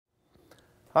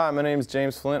Hi, my name is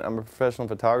James Flint. I'm a professional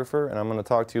photographer, and I'm going to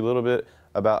talk to you a little bit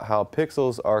about how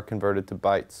pixels are converted to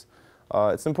bytes.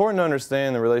 It's important to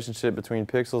understand the relationship between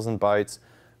pixels and bytes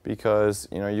because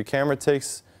your camera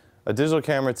takes a digital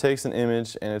camera takes an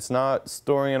image and it's not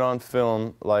storing it on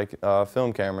film like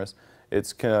film cameras.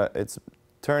 It's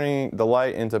turning the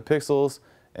light into pixels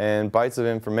and bytes of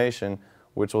information,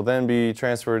 which will then be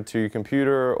transferred to your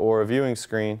computer or a viewing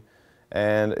screen.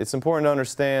 And it's important to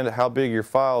understand how big your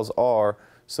files are,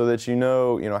 so that you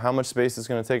know how much space it's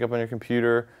going to take up on your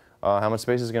computer, how much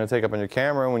space it's going to take up on your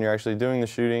camera when you're actually doing the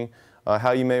shooting,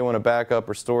 how you may want to back up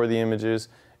or store the images,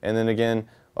 and then again,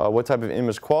 what type of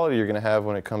image quality you're going to have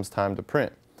when it comes time to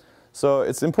print. So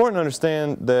it's important to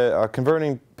understand that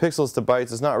converting pixels to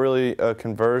bytes is not really a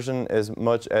conversion as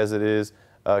much as it is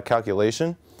a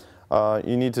calculation.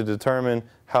 You need to determine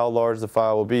how large the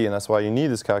file will be, and that's why you need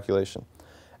this calculation.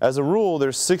 As a rule,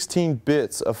 there's 16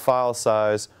 bits of file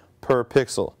size per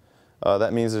pixel.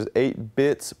 That means there's 8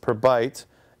 bits per byte,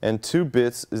 and 2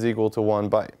 bits is equal to 1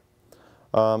 byte.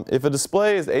 If a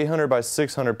display is 800 by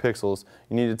 600 pixels,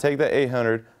 you need to take that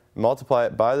 800, multiply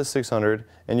it by the 600,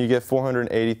 and you get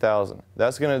 480,000.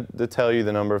 That's going to tell you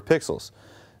the number of pixels.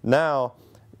 Now,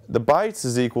 the bytes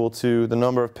is equal to the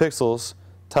number of pixels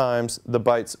times the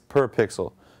bytes per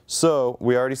pixel. So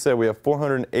we already said we have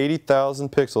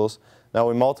 480,000 pixels. Now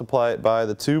we multiply it by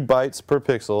the 2 bytes per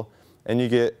pixel, and you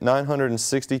get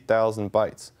 960,000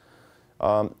 bytes.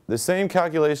 The same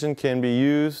calculation can be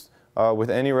used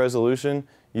with any resolution.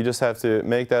 You just have to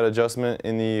make that adjustment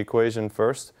in the equation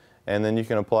first, and then you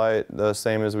can apply it the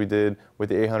same as we did with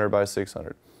the 800 by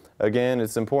 600. Again,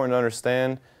 it's important to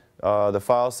understand the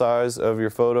file size of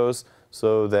your photos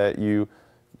so that you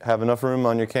have enough room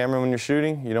on your camera when you're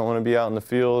shooting. You don't want to be out in the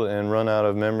field and run out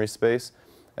of memory space.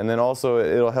 And then also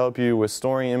it'll help you with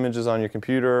storing images on your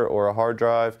computer or a hard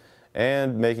drive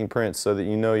and making prints so that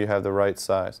you know you have the right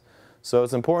size. So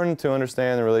it's important to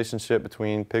understand the relationship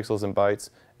between pixels and bytes,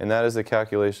 and that is the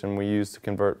calculation we use to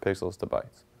convert pixels to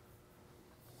bytes.